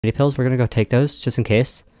pills. We're gonna go take those just in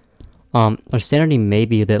case. Our sanity may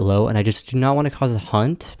be a bit low, and I just do not want to cause a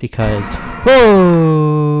hunt because.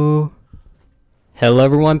 Whoa! Hello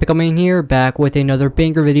everyone, Pickleman here, back with another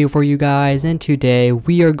banger video for you guys, and today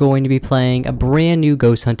we are going to be playing a brand new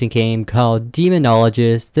ghost hunting game called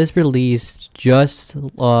Demonologist. This released just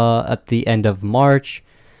at the end of March.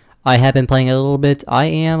 I have been playing it a little bit. I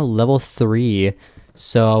am level 3,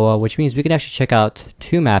 so which means we can actually check out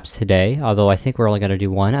 2 maps today, although I think we're only going to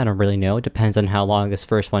do 1. I don't really know. It depends on how long this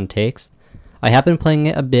first one takes. I have been playing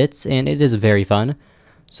it a bit, and it is very fun.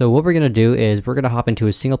 So what we're going to do is we're going to hop into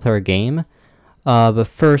a single player game. But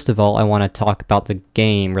first of all, I want to talk about the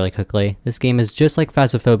game really quickly. This game is just like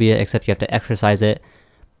Phasmophobia, except you have to exercise it,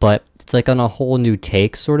 but it's like on a whole new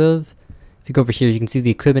take, sort of. If you go over here, you can see the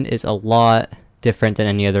equipment is a lot different than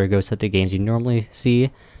any other ghost hunter games you normally see.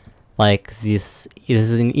 Like this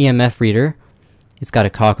is an EMF reader. It's got a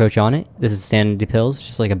cockroach on it. This is sanity pills,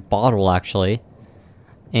 just like a bottle actually.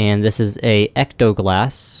 And this is a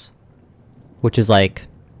ectoglass, which is like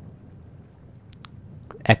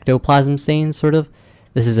ectoplasm stain, sort of.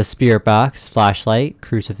 This is a spirit box, flashlight,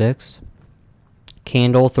 crucifix,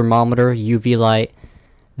 candle, thermometer, UV light.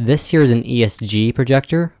 This here is an ESG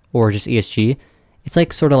projector, or just ESG. It's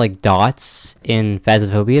like sort of like dots in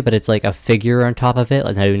Phasmophobia, but it's like a figure on top of it,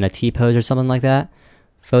 like doing a T-pose or something like that.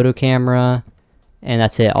 Photo camera, and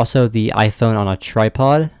that's it. Also the iPhone on a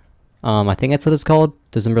tripod. I think that's what it's called.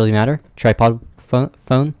 Doesn't really matter. Tripod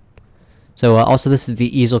phone. So also this is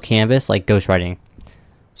the easel canvas, like ghostwriting.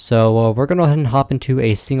 So we're going to go ahead and hop into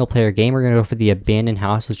a single player game. We're going to go for the abandoned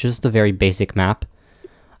house, which is just a very basic map.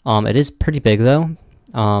 It is pretty big though,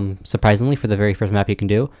 surprisingly for the very first map you can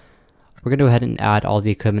do. We're going to go ahead and add all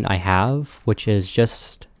the equipment I have, which is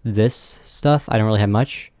just this stuff. I don't really have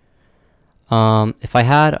much. If I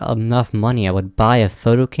had enough money, I would buy a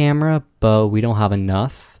photo camera, but we don't have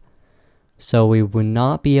enough. So we would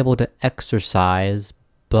not be able to exercise,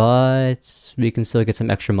 but we can still get some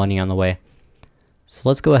extra money on the way. So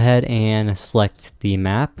let's go ahead and select the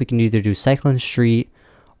map. We can either do Cyclone Street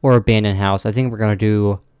or Abandoned House. I think we're going to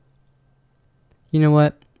do... You know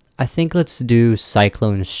what? I think let's do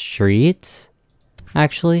Cyclone Street,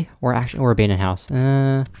 actually, or Abandoned House.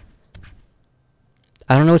 I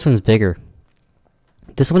don't know which one's bigger.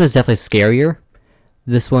 This one is definitely scarier.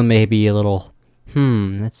 This one may be a little...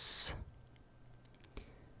 let's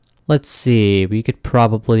see. We could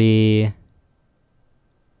probably...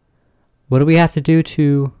 What do we have to do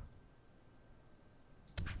to...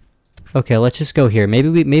 Okay, let's just go here. Maybe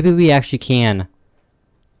we actually can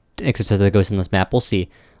exercise the ghost on this map. We'll see.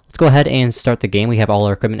 Let's go ahead and start the game. We have all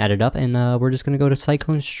our equipment added up, and we're just going to go to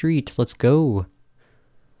Cyclone Street. Let's go.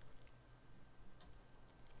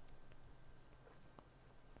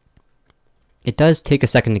 It does take a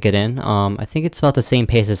second to get in. I think it's about the same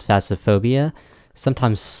pace as Phasmophobia.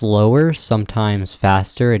 Sometimes slower, sometimes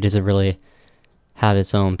faster. It doesn't really have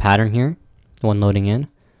its own pattern here when loading in.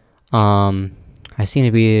 I seem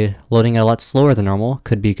to be loading it a lot slower than normal.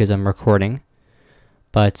 Could be because I'm recording.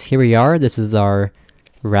 But here we are. This is our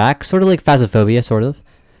rack, sort of like Phasmophobia, sort of.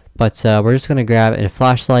 But we're just going to grab a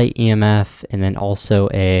flashlight, EMF, and then also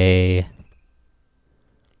a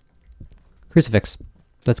crucifix.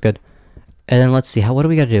 That's good. And then let's see, what do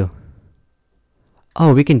we got to do?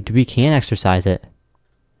 Oh, we can exercise it.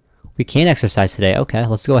 We can exercise today. Okay,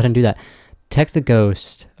 let's go ahead and do that. Detect the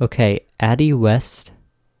ghost. Okay, Addie West.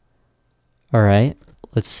 Alright,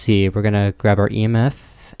 let's see. We're going to grab our EMF.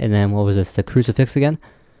 And then what was this? The crucifix again?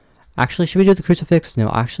 Actually, should we do the crucifix? No,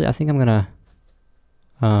 actually, I think I'm gonna...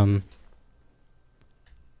 we'll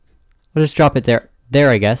just drop it there. There,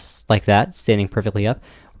 I guess. Like that. Standing perfectly up.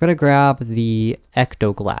 We're gonna grab the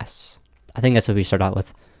ectoglass. I think that's what we start out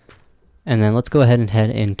with. And then let's go ahead and head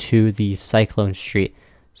into the Cyclone Street.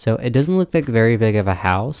 So it doesn't look like very big of a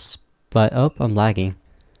house. But, oh, I'm lagging.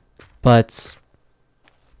 But...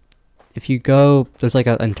 if you go, there's like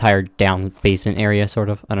an entire down basement area, sort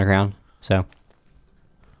of, underground, so.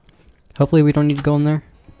 Hopefully we don't need to go in there.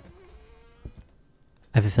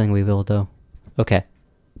 I have a feeling we will, though. Okay,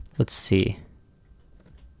 let's see.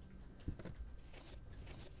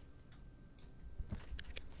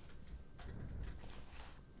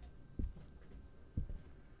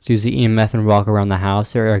 Let's use the EMF and walk around the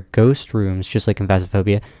house. There are ghost rooms, just like in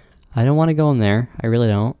Phasmophobia. I don't want to go in there. I really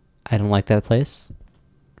don't. I don't like that place.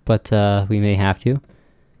 But we may have to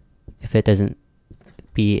if it doesn't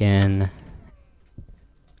be in.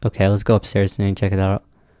 Okay, let's go upstairs and check it out.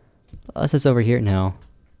 Unless it's over here. No.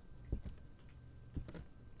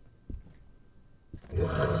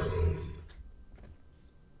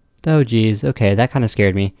 Oh geez. Okay, that kind of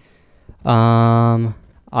scared me.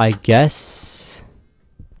 I guess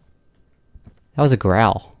That was a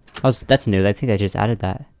growl. That's new. I think I just added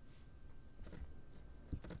that.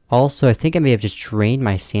 Also, I think I may have just drained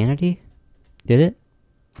my sanity. Did it?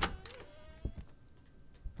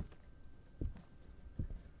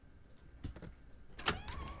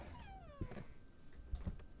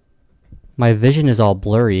 My vision is all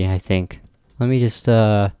blurry, I think. Let me just,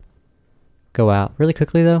 go out. Really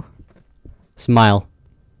quickly, though. Smile.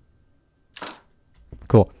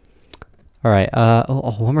 Cool. Alright,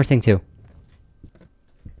 one more thing, too.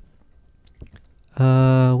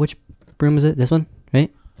 Which room is it? This one?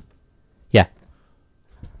 Right? Yeah.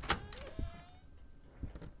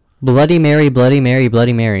 Bloody Mary, Bloody Mary,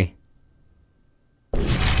 Bloody Mary. Ooh,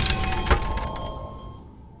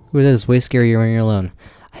 that is way scarier when you're alone.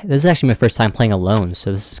 This is actually my first time playing alone,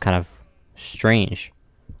 so this is kind of strange,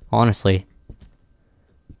 honestly.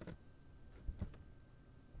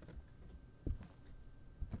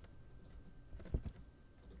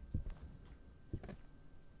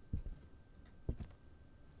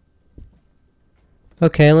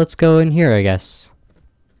 Okay, let's go in here, I guess.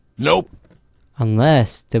 Nope.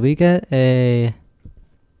 Unless, did we get a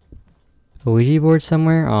Ouija board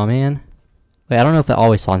somewhere? Oh man. Wait, I don't know if it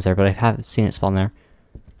always spawns there, but I have seen it spawn there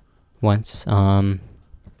once. Well,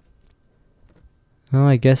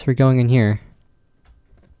 I guess we're going in here.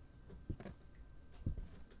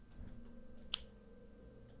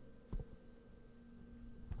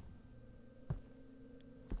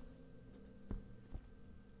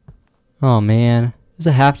 Oh man. Does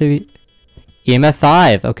it have to be EMF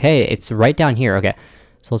 5? Okay, it's right down here. Okay.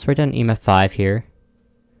 So let's write down EMF 5 here.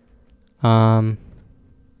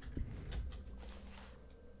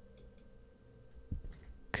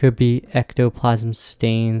 Could be ectoplasm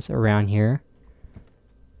stains around here.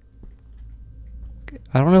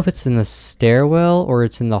 I don't know if it's in the stairwell or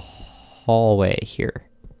it's in the hallway here.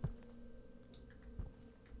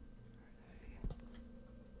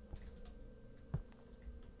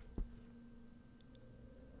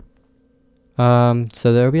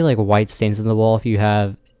 So there'll be like white stains in the wall if you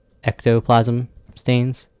have ectoplasm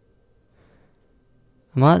stains.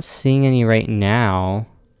 I'm not seeing any right now.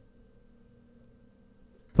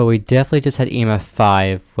 But we definitely just had EMF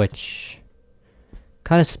 5, which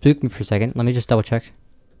kind of spooked me for a second. Let me just double check.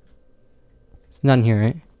 It's not in here,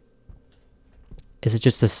 right? Is it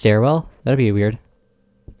just a stairwell? That'd be weird.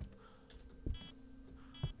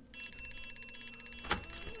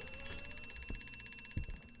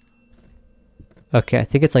 Okay, I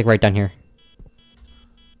think it's like right down here.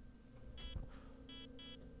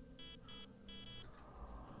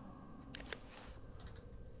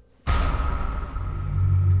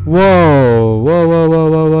 Whoa! Whoa, whoa, whoa,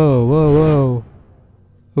 whoa, whoa, whoa, whoa.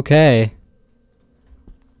 Okay.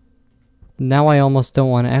 Now I almost don't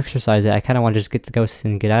want to exercise it. I kind of want to just get the ghosts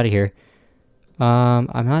and get out of here.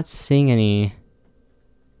 I'm not seeing any...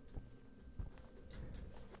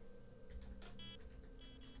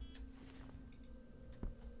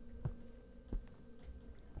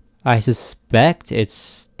 I suspect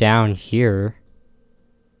it's down here.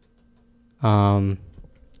 There's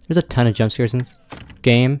a ton of jump scares in this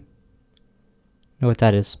game. Know what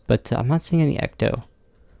that is, but I'm not seeing any ectoplasm.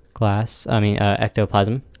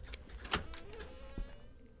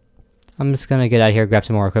 I'm just gonna get out of here, grab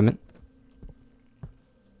some more equipment.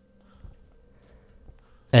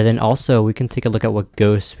 And then also, we can take a look at what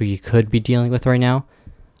ghosts we could be dealing with right now.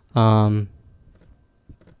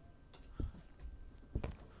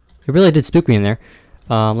 It really did spook me in there.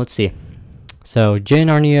 Let's see. So, Jin,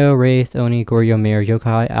 Arneo, Wraith, Oni, Goryo, Mare,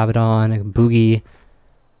 Yokai, Abaddon, Boogie.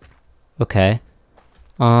 Okay.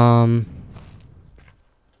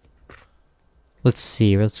 Let's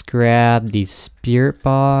see. Let's grab the spirit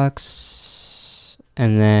box.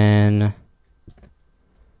 And then...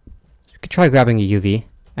 we could try grabbing a UV.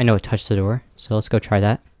 I know it touched the door, so let's go try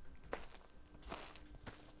that.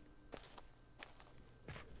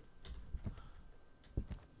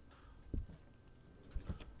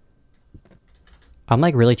 I'm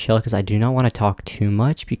like really chill because I do not want to talk too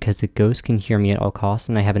much because the ghost can hear me at all costs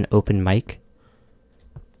and I have an open mic.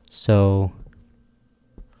 So...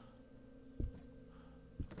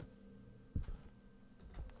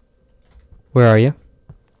 where are you?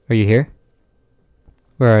 Are you here?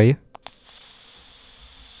 Where are you?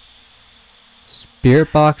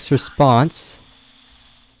 Spirit box response.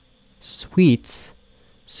 Sweet.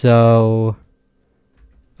 So...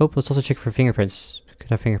 oh, let's also check for fingerprints.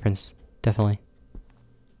 Could have fingerprints. Definitely.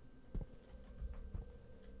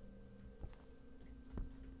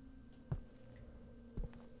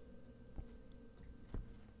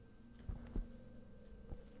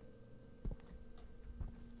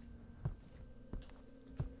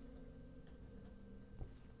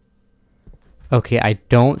 Okay, I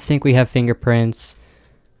don't think we have fingerprints.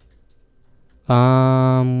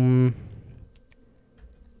 I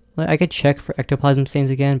could check for ectoplasm stains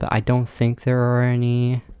again, but I don't think there are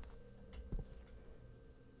any.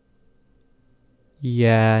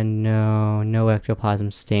 Yeah, no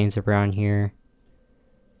ectoplasm stains around here.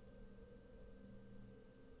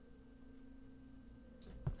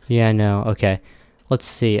 Yeah, no, okay. Let's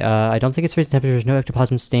see, I don't think it's freezing temperatures, no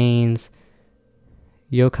ectoplasm stains.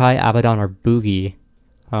 Yokai, Abaddon, or Boogie.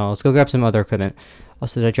 Let's go grab some other equipment.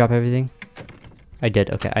 Also, did I drop everything? I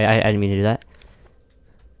did, okay, I didn't mean to do that.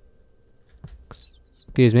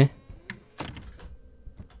 Excuse me.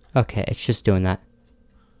 Okay, it's just doing that.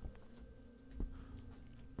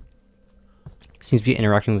 Seems to be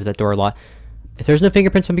interacting with that door a lot. If there's no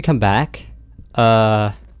fingerprints when we come back,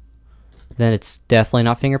 then it's definitely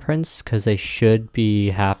not fingerprints, because they should be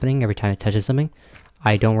happening every time it touches something.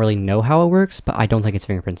 I don't really know how it works, but I don't think it's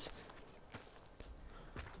fingerprints.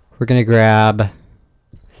 We're gonna grab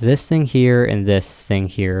this thing here and this thing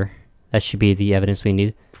here. That should be the evidence we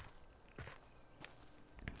need.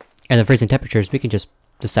 And the freezing temperatures, we can just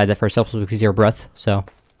decide that for ourselves with zero breath, so.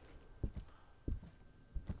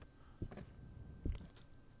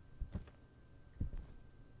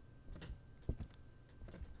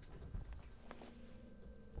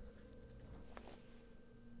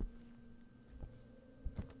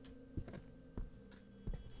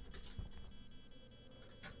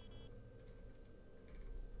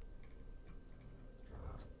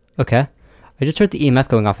 Okay. I just heard the EMF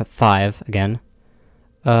going off at 5 again.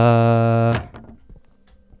 No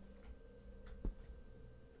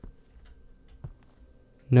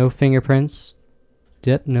fingerprints.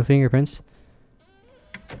 Yep, no fingerprints.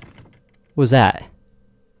 What was that?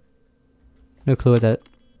 No clue what that...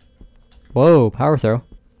 Whoa, power throw.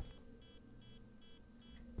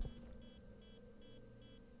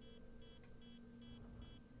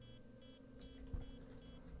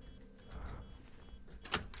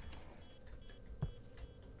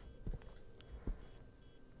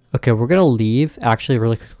 Okay, we're gonna leave, actually,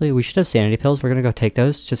 really quickly. We should have sanity pills. We're gonna go take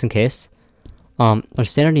those, just in case. Our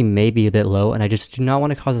sanity may be a bit low, and I just do not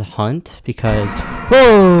want to cause a hunt, because...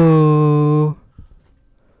 Whoa!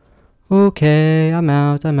 Okay, I'm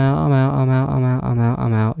out.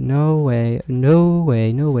 No way.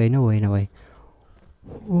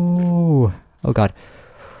 Ooh. Oh god.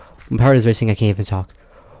 My heart is racing, I can't even talk.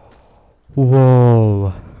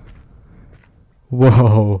 Whoa.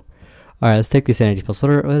 Alright, let's take these sanity pills.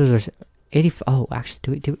 What is our... 80... Oh,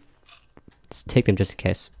 actually, do it. Let's take them just in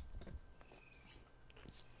case.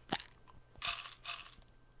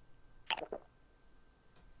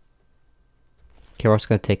 Okay, we're also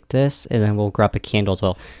gonna take this, and then we'll grab a candle as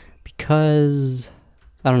well. Because...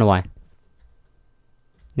 I don't know why.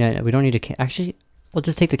 Yeah, we don't need to... Actually, we'll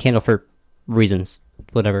just take the candle for reasons.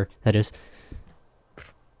 Whatever that is.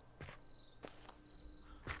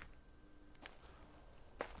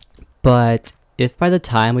 But if by the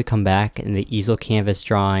time we come back and the easel canvas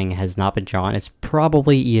drawing has not been drawn, it's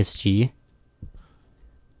probably ESG.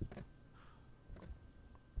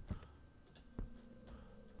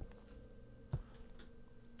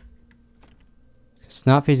 It's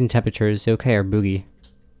not freezing temperatures, okay, or Boogie.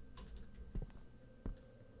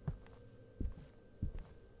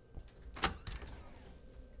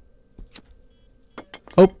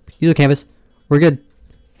 Oh, easel canvas. We're good.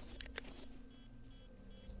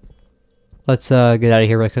 Let's get out of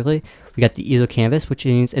here really quickly. We got the easel canvas, which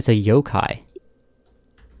means it's a yokai.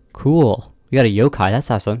 Cool. We got a yokai,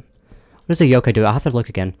 that's awesome. What does a yokai do? I'll have to look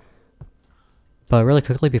again. But really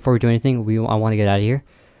quickly, before we do anything, I want to get out of here.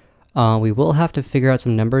 We will have to figure out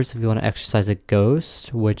some numbers if we want to exercise a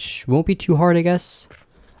ghost, which won't be too hard, I guess.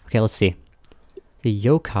 Okay, let's see. The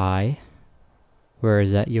yokai. Where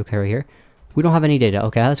is that yokai right here? We don't have any data.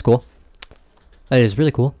 Okay, that's cool. That is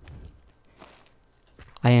really cool.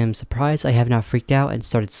 I am surprised I have not freaked out and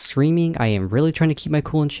started screaming. I am really trying to keep my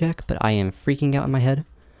cool in check, but I am freaking out in my head.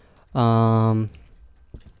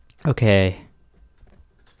 Okay.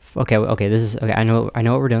 Okay, this is... Okay, I know what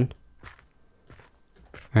we're doing.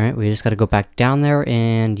 Alright, we just gotta go back down there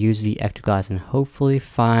and use the ectoglass and hopefully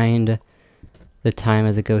find the time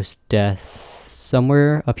of the ghost death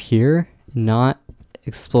somewhere up here, not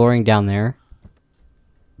exploring down there.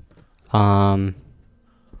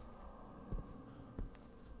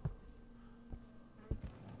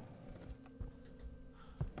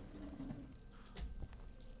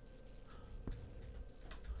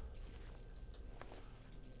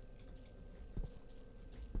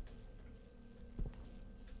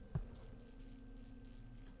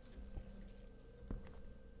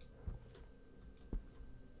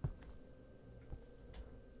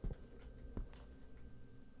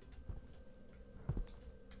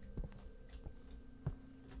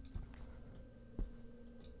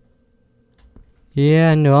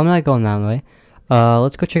 Yeah, no, I'm not going that way.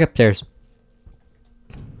 Let's go check upstairs.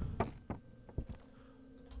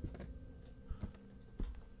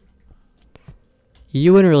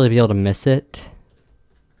 You wouldn't really be able to miss it.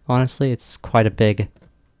 Honestly, it's quite a big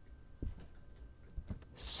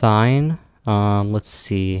sign. Let's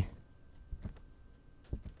see.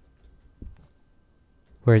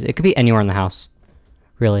 Where is it? It could be anywhere in the house.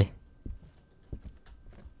 Really.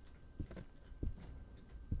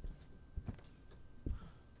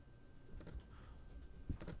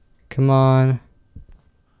 Come on.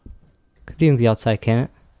 Could even be outside, can't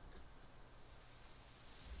it?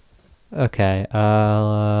 Okay,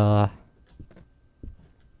 I'm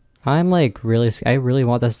like I really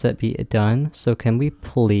want this to be done, so can we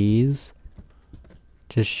please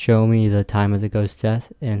just show me the time of the ghost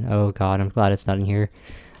death? And oh god, I'm glad it's not in here.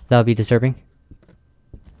 That would be disturbing.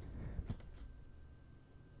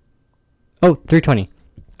 Oh, 3:20.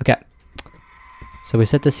 Okay. So we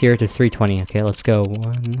set this here to 3:20. Okay, let's go.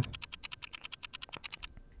 1.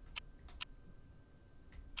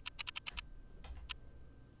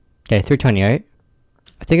 Okay, 3:20, right?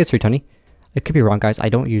 I think it's 3:20. It could be wrong, guys. I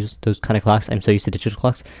don't use those kind of clocks. I'm so used to digital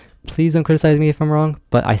clocks. Please don't criticize me if I'm wrong,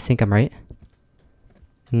 but I think I'm right.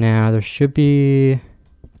 Now, there should be...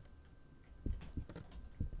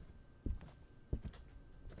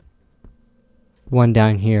 one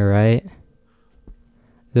down here, right?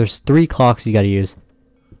 There's 3 clocks you gotta use.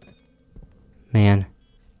 Man.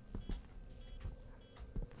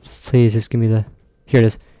 Please, just give me the... Here it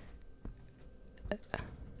is.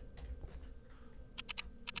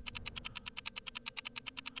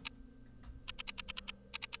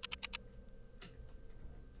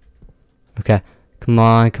 Okay. Come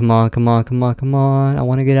on, come on, come on, come on, come on. I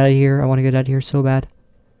want to get out of here. I want to get out of here so bad.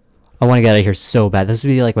 I want to get out of here so bad. This would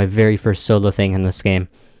be like my very first solo thing in this game.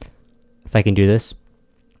 If I can do this.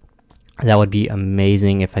 That would be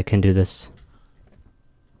amazing if I can do this.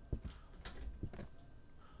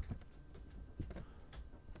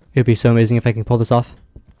 It would be so amazing if I can pull this off.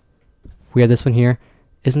 We have this one here.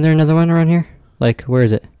 Isn't there another one around here? Like, where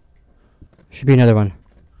is it? Should be another one.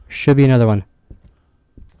 Should be another one.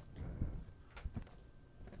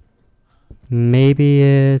 Maybe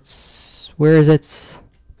it's... Where is it?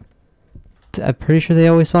 I'm pretty sure they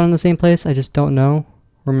always spawn in the same place. I just don't know.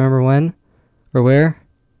 Remember when? Or where?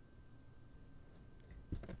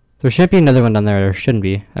 There shouldn't be another one down there. There shouldn't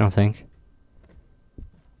be. I don't think.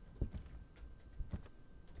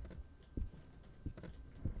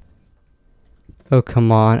 Oh,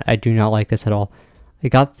 come on. I do not like this at all. I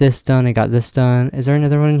got this done. I got this done. Is there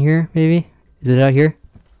another one in here, maybe? Is it out here?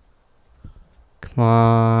 Come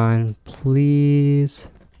on, please.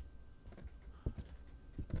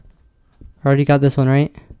 I already got this one,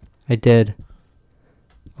 right? I did.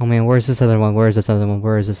 Oh man, where's this other one? Where is this other one?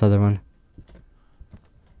 Where is this other one?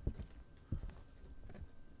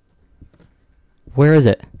 Where is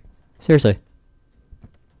it? Seriously.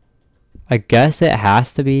 I guess it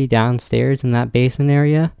has to be downstairs in that basement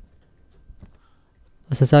area.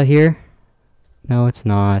 Is this out here? No, it's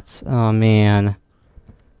not. Oh man.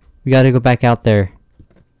 We gotta go back out there.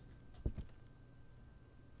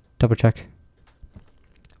 Double check.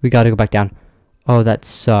 We gotta go back down. Oh, that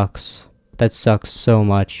sucks. That sucks so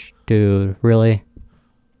much. Dude, really?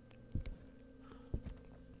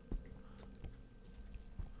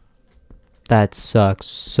 That sucks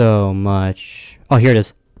so much. Oh, here it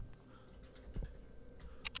is.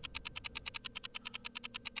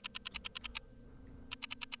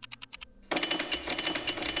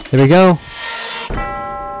 There we go.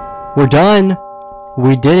 We're done.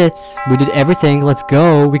 We did it. We did everything. Let's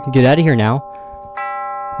go. We can get out of here now.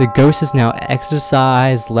 The ghost is now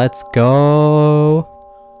exorcised. Let's go.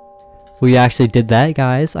 We actually did that,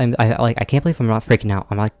 guys. I can't believe I'm not freaking out.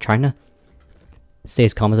 I'm like trying to stay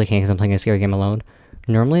as calm as I can because I'm playing a scary game alone.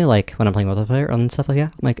 Normally, like when I'm playing multiplayer and stuff like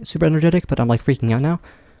that, I'm like super energetic, but I'm like freaking out now.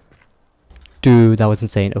 Dude, that was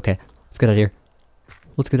insane. Okay, let's get out of here.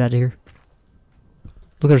 Let's get out of here.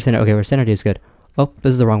 Look at our sanity. Okay, our sanity is good. Oh,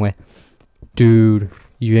 this is the wrong way. Dude,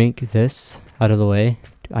 you yank this out of the way.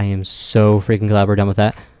 I am so freaking glad we're done with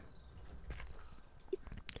that.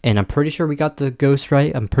 And I'm pretty sure we got the ghost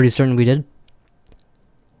right. I'm pretty certain we did.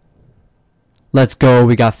 Let's go.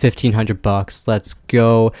 We got 1,500 bucks. Let's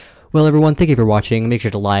go. Well, everyone, thank you for watching. Make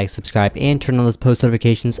sure to like, subscribe, and turn on those post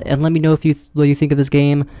notifications. And let me know if what you think of this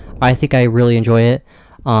game. I think I really enjoy it.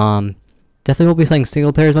 Definitely won't be playing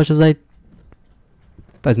single player as much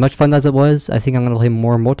fun as it was. I think I'm going to play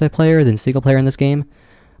more multiplayer than single player in this game.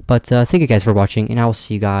 But thank you guys for watching, and I will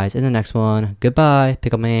see you guys in the next one. Goodbye.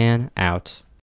 Pickleman out.